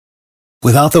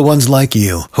Without the ones like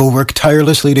you, who work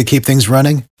tirelessly to keep things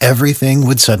running, everything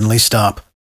would suddenly stop.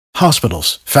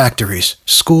 Hospitals, factories,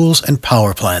 schools, and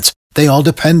power plants, they all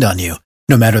depend on you.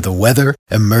 No matter the weather,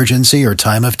 emergency, or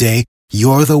time of day,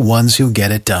 you're the ones who get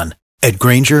it done. At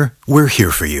Grainger, we're here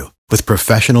for you with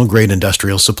professional-grade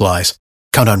industrial supplies.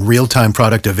 Count on real-time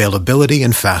product availability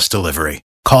and fast delivery.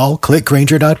 Call, click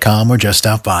Grainger.com, or just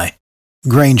stop by.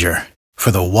 Grainger, for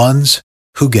the ones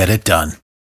who get it done.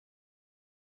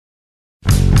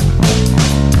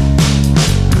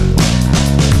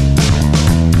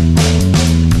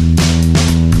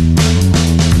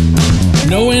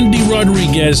 No Andy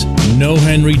Rodriguez, no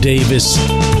Henry Davis,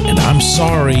 and I'm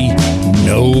sorry,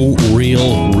 no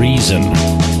real reason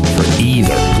for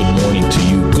either. Good morning to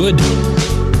you. Good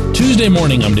Tuesday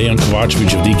morning. I'm Dan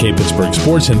Kovacevic of DK Pittsburgh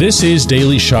Sports, and this is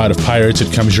Daily Shot of Pirates.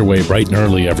 It comes your way bright and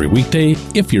early every weekday.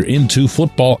 If you're into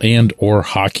football and or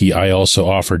hockey, I also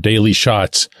offer daily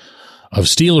shots of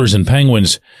Steelers and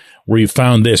Penguins, where you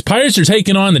found this. Pirates are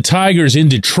taking on the Tigers in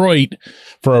Detroit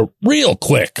for a real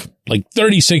quick,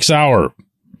 36-hour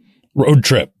road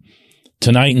trip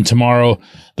tonight and tomorrow.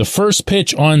 The first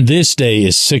pitch on this day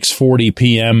is 6:40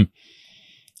 p.m.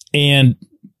 And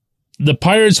the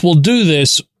Pirates will do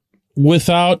this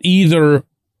without either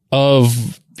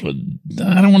of,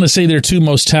 I don't want to say their two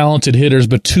most talented hitters,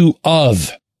 but two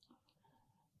of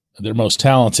their most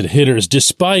talented hitters,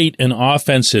 despite an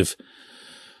offensive,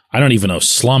 I don't even know if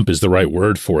slump is the right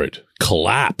word for it,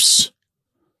 collapse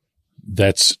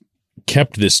that's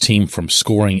kept this team from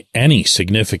scoring any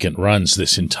significant runs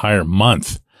this entire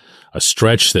month, a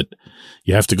stretch that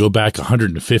you have to go back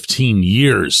 115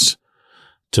 years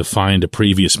to find a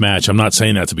previous match. I'm not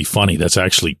saying that to be funny. That's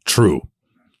actually true.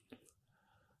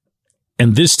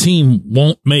 And this team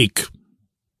won't make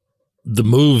the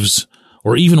moves,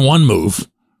 or even one move,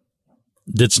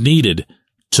 that's needed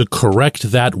to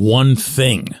correct that one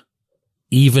thing,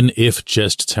 even if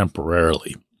just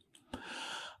temporarily.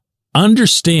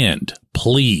 Understand,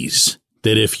 please,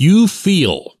 that if you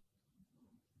feel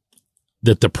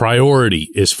that the priority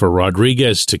is for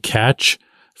Rodriguez to catch,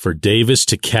 for Davis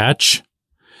to catch,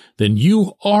 then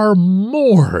you are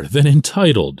more than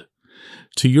entitled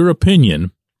to your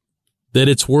opinion that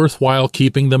it's worthwhile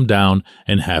keeping them down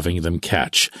and having them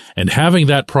catch, and having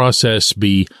that process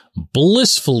be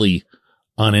blissfully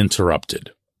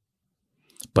uninterrupted.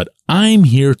 But I'm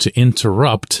here to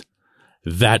interrupt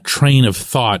that train of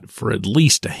thought for at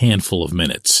least a handful of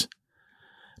minutes.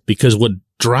 Because what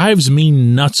drives me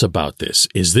nuts about this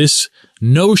is this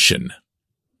notion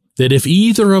that if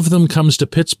either of them comes to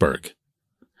Pittsburgh,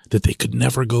 that they could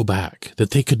never go back, that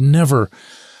they could never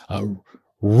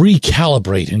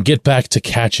recalibrate and get back to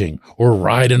catching or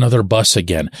ride another bus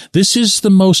again. This is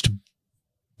the most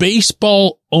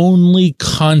baseball-only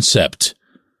concept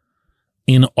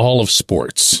in all of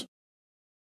sports.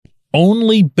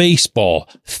 Only baseball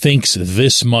thinks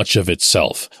this much of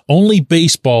itself. Only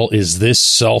baseball is this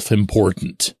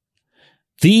self-important.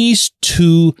 These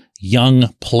two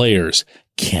young players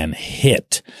can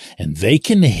hit, and they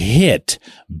can hit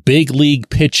big league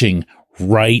pitching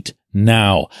right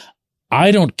now.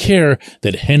 I don't care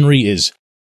that Henry is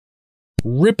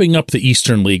ripping up the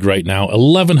Eastern League right now,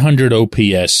 1100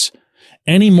 OPS,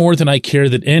 any more than I care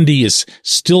that Andy is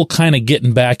still kind of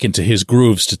getting back into his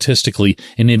groove statistically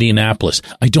in Indianapolis.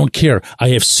 I don't care. I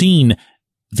have seen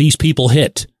these people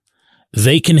hit.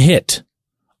 They can hit.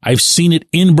 I've seen it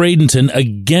in Bradenton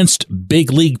against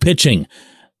big league pitching.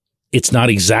 It's not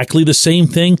exactly the same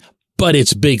thing, but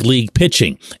it's big league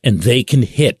pitching, and they can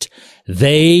hit.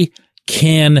 They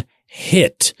can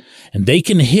hit, and they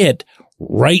can hit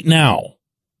right now.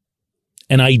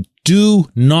 And I do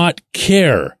not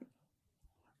care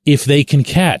if they can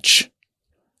catch.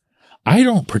 I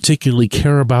don't particularly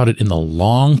care about it in the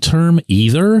long term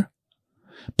either,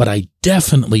 but I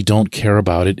definitely don't care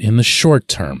about it in the short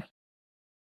term.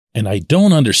 And I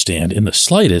don't understand in the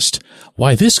slightest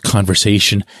why this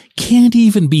conversation can't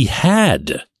even be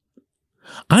had.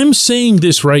 I'm saying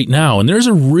this right now, and there's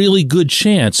a really good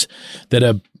chance that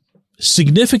a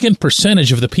significant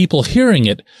percentage of the people hearing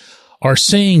it are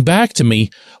saying back to me,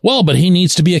 well, but he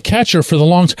needs to be a catcher for the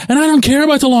long term. And I don't care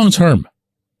about the long term.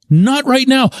 Not right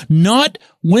now. Not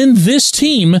when this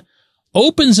team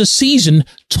opens a season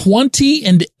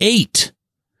 20-8.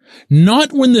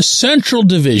 Not when the Central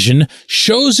Division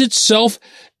shows itself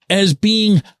as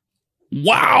being,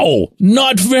 wow,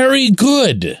 not very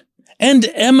good and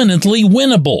eminently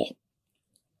winnable.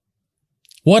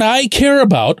 What I care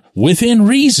about, within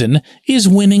reason, is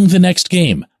winning the next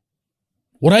game.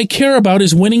 What I care about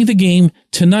is winning the game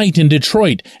tonight in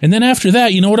Detroit. And then after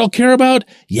that, you know what I'll care about?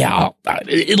 Yeah,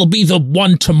 it'll be the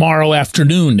one tomorrow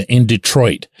afternoon in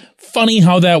Detroit. Funny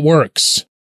how that works.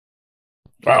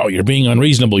 Wow, you're being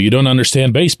unreasonable. You don't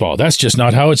understand baseball. That's just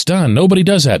not how it's done. Nobody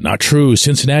does that. Not true.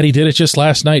 Cincinnati did it just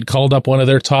last night, called up one of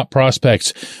their top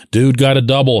prospects. Dude got a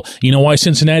double. You know why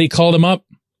Cincinnati called him up?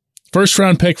 First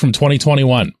round pick from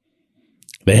 2021.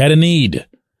 They had a need.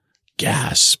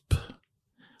 Gasp.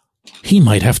 He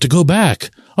might have to go back.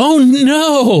 Oh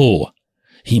no!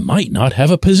 He might not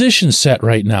have a position set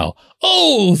right now.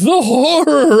 Oh, the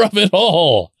horror of it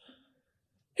all.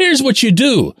 Here's what you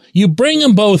do. You bring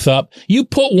them both up. You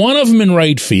put one of them in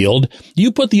right field.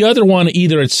 You put the other one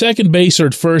either at second base or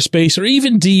at first base or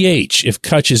even DH if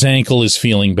Kutch's ankle is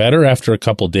feeling better after a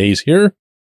couple days here.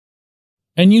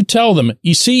 And you tell them,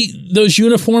 you see those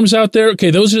uniforms out there?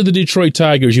 Okay, those are the Detroit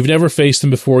Tigers. You've never faced them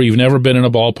before. You've never been in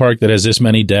a ballpark that has this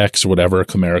many decks or whatever.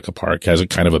 Comerica Park has a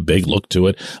kind of a big look to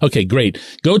it. Okay, great.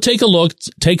 Go take a look,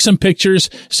 take some pictures,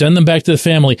 send them back to the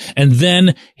family, and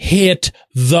then hit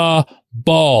the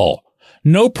ball.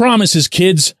 No promises,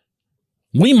 kids.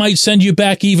 We might send you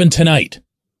back even tonight.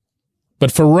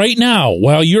 But for right now,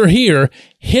 while you're here,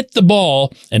 hit the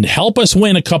ball and help us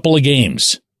win a couple of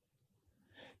games.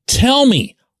 Tell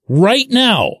me right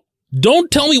now.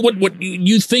 Don't tell me what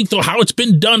you think, though, how it's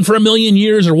been done for a million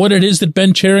years or what it is that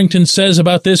Ben Cherington says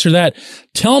about this or that.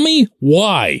 Tell me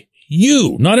why.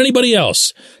 You, not anybody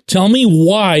else. Tell me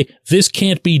why this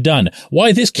can't be done.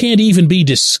 Why this can't even be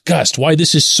discussed. Why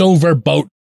this is so verboten.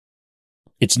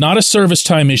 It's not a service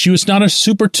time issue. It's not a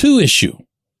Super 2 issue.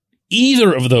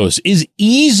 Either of those is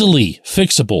easily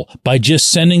fixable by just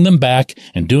sending them back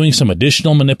and doing some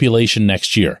additional manipulation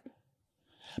next year.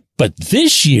 But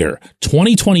this year,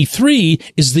 2023,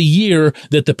 is the year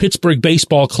that the Pittsburgh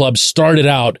Baseball Club started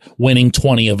out winning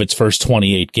 20 of its first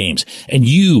 28 games. And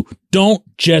you don't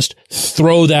just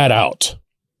throw that out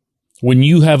when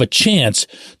you have a chance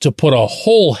to put a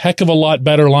whole heck of a lot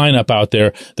better lineup out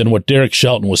there than what Derek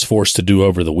Shelton was forced to do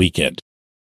over the weekend.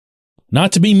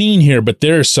 Not to be mean here, but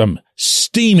there's some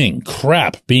steaming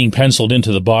crap being penciled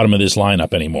into the bottom of this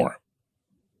lineup anymore.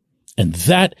 And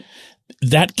that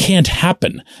can't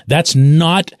happen. That's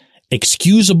not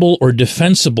excusable or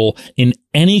defensible in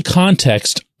any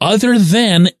context other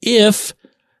than if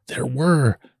there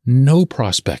were no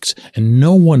prospects and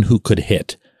no one who could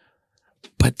hit.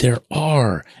 But there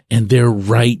are, and they're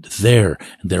right there.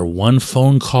 They're one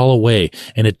phone call away.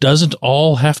 And it doesn't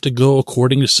all have to go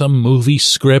according to some movie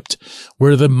script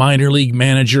where the minor league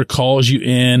manager calls you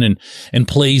in and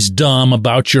plays dumb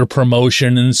about your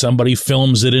promotion and somebody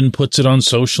films it and puts it on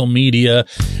social media.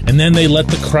 And then they let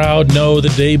the crowd know the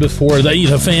day before,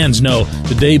 the fans know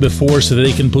the day before so that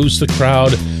they can boost the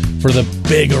crowd for the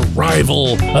big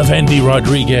arrival of Endy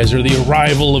Rodriguez or the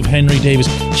arrival of Henry Davis.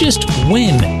 Just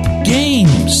win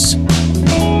games.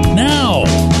 Now,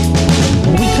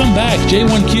 when we come back,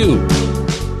 J1Q.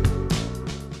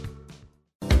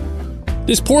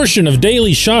 This portion of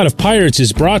Daily Shot of Pirates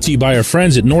is brought to you by our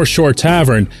friends at North Shore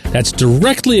Tavern. That's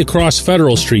directly across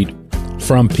Federal Street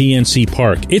from PNC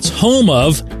Park. It's home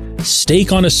of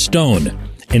Steak on a Stone,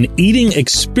 an eating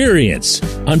experience,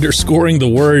 underscoring the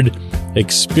word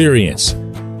experience.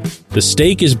 The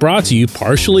steak is brought to you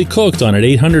partially cooked on an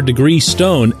 800-degree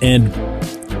stone, and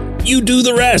you do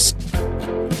the rest.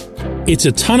 It's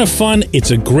a ton of fun,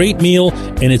 it's a great meal,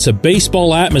 and it's a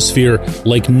baseball atmosphere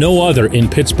like no other in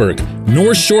Pittsburgh.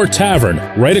 North Shore Tavern,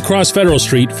 right across Federal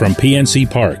Street from PNC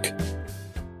Park.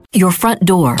 Your front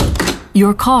door,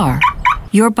 your car,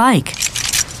 your bike,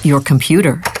 your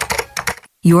computer,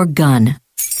 your gun.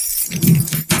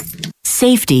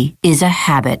 Safety is a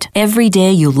habit. Every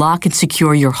day you lock and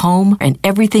secure your home and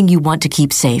everything you want to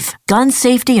keep safe. Gun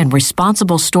safety and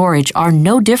responsible storage are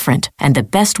no different and the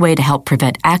best way to help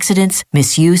prevent accidents,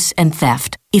 misuse, and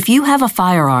theft. If you have a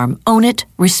firearm, own it,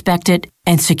 respect it,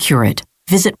 and secure it.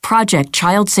 Visit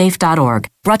ProjectChildSafe.org.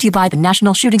 Brought to you by the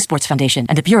National Shooting Sports Foundation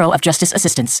and the Bureau of Justice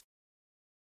Assistance.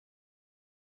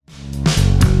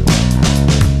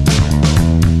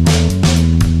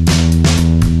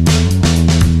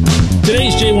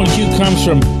 Today's J1Q comes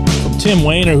from Tim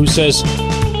Wayner, who says,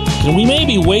 can we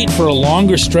maybe wait for a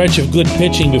longer stretch of good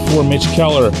pitching before Mitch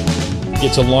Keller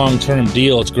gets a long-term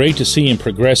deal? It's great to see him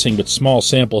progressing, but small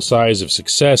sample size of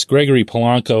success. Gregory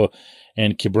Polanco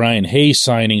and Ke'Bryan Hayes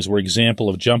signings were example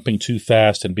of jumping too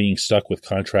fast and being stuck with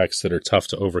contracts that are tough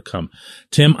to overcome.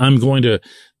 Tim, I'm going to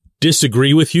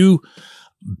disagree with you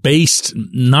based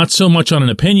not so much on an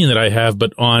opinion that I have,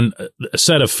 but on a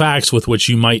set of facts with which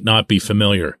you might not be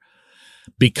familiar.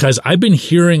 Because I've been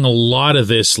hearing a lot of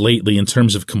this lately in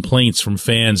terms of complaints from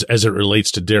fans as it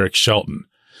relates to Derek Shelton.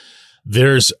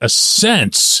 there's a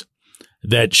sense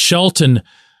that Shelton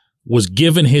was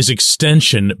given his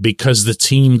extension because the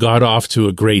team got off to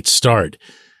a great start.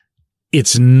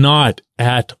 It's not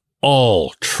at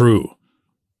all true.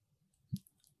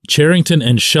 Cherington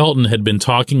and Shelton had been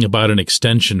talking about an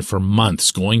extension for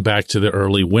months, going back to the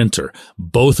early winter.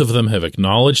 Both of them have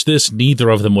acknowledged this. Neither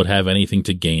of them would have anything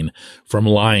to gain from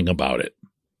lying about it.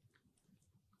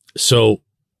 So,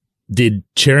 did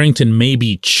Cherington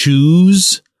maybe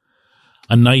choose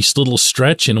a nice little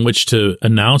stretch in which to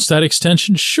announce that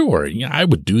extension? Sure, yeah, I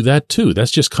would do that too.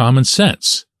 That's just common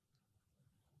sense.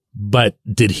 But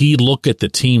did he look at the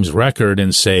team's record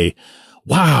and say,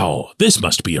 wow, this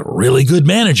must be a really good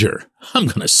manager. I'm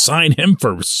going to sign him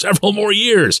for several more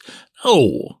years.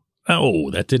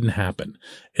 No, that didn't happen.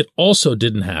 It also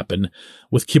didn't happen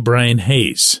with Ke'Bryan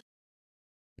Hayes.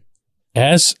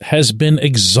 As has been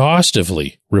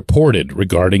exhaustively reported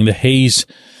regarding the Hayes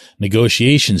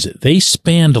negotiations, they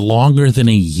spanned longer than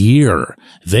a year.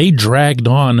 They dragged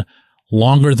on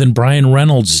longer than Brian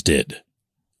Reynolds did,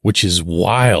 which is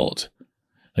wild.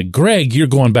 Like, Greg, you're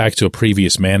going back to a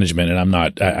previous management, and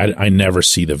I never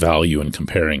see the value in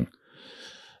comparing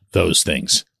those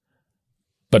things.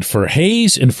 But for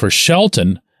Hayes and for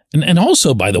Shelton, and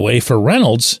also, by the way, for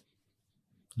Reynolds,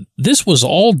 this was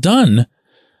all done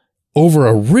over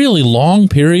a really long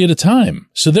period of time.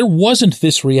 So there wasn't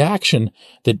this reaction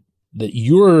that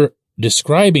you're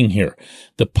describing here.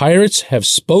 The Pirates have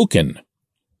spoken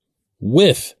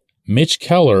with Mitch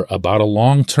Keller about a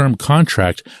long-term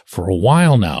contract for a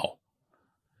while now.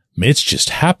 Mitch just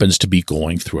happens to be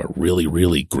going through a really,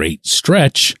 really great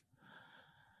stretch.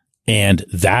 And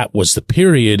that was the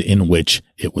period in which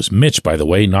it was Mitch, by the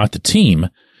way, not the team,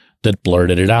 that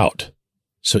blurted it out.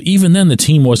 So even then, the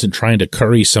team wasn't trying to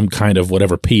curry some kind of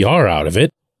whatever PR out of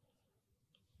it.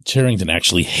 Cherington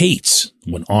actually hates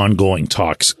when ongoing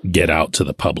talks get out to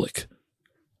the public.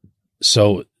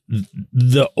 So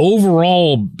the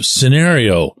overall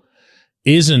scenario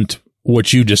isn't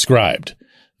what you described.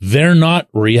 They're not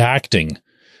reacting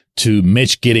to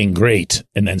Mitch getting great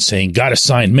and then saying, gotta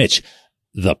sign Mitch.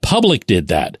 The public did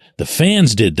that. The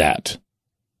fans did that.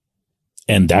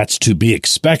 And that's to be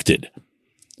expected.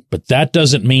 But that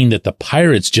doesn't mean that the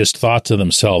Pirates just thought to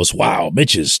themselves, wow,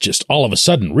 Mitch is just all of a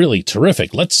sudden really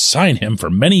terrific. Let's sign him for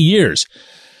many years.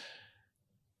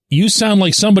 You sound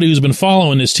like somebody who's been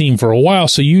following this team for a while,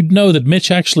 so you'd know that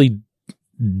Mitch actually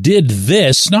did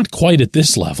this, not quite at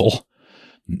this level.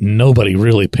 Nobody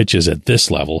really pitches at this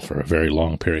level for a very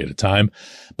long period of time,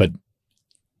 but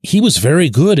he was very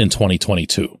good in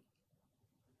 2022.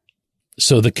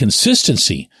 So the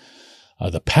consistency,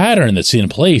 the pattern that's in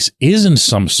place isn't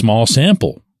some small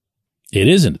sample. It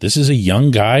isn't. This is a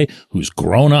young guy who's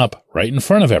grown up right in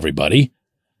front of everybody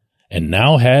and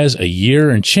now has a year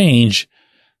and change,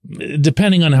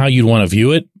 depending on how you'd want to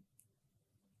view it,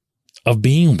 of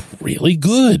being really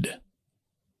good.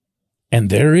 And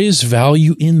there is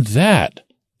value in that.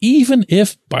 Even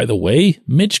if, by the way,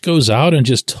 Mitch goes out and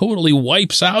just totally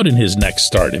wipes out in his next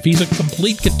start. If he's a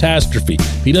complete catastrophe,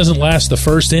 if he doesn't last the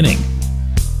first inning,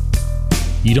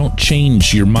 you don't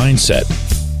change your mindset.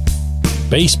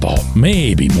 Baseball,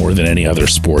 maybe more than any other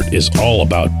sport, is all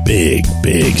about big,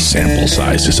 big sample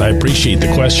sizes. I appreciate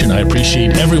the question. I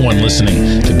appreciate everyone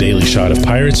listening to Daily Shot of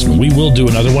Pirates, and we will do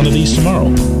another one of these tomorrow.